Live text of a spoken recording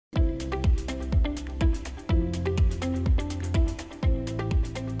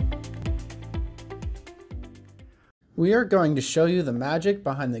We are going to show you the magic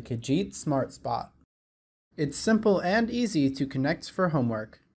behind the Khajiit SmartSpot. It's simple and easy to connect for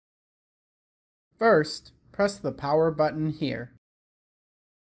homework. First, press the power button here.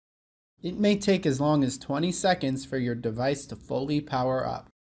 It may take as long as 20 seconds for your device to fully power up.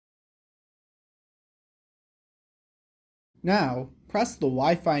 Now, press the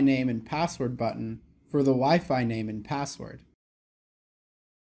Wi-Fi name and password button for the Wi-Fi name and password.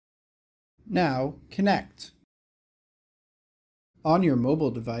 Now, connect. On your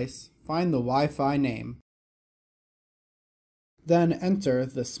mobile device, find the Wi-Fi name. Then enter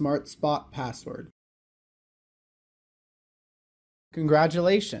the SmartSpot password.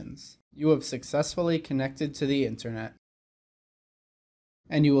 Congratulations! You have successfully connected to the internet,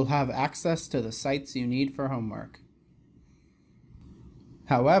 and you will have access to the sites you need for homework.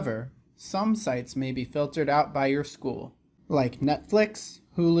 However, some sites may be filtered out by your school, like Netflix,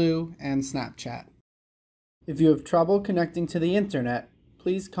 Hulu, and Snapchat. If you have trouble connecting to the internet,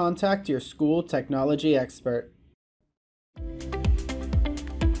 please contact your school technology expert.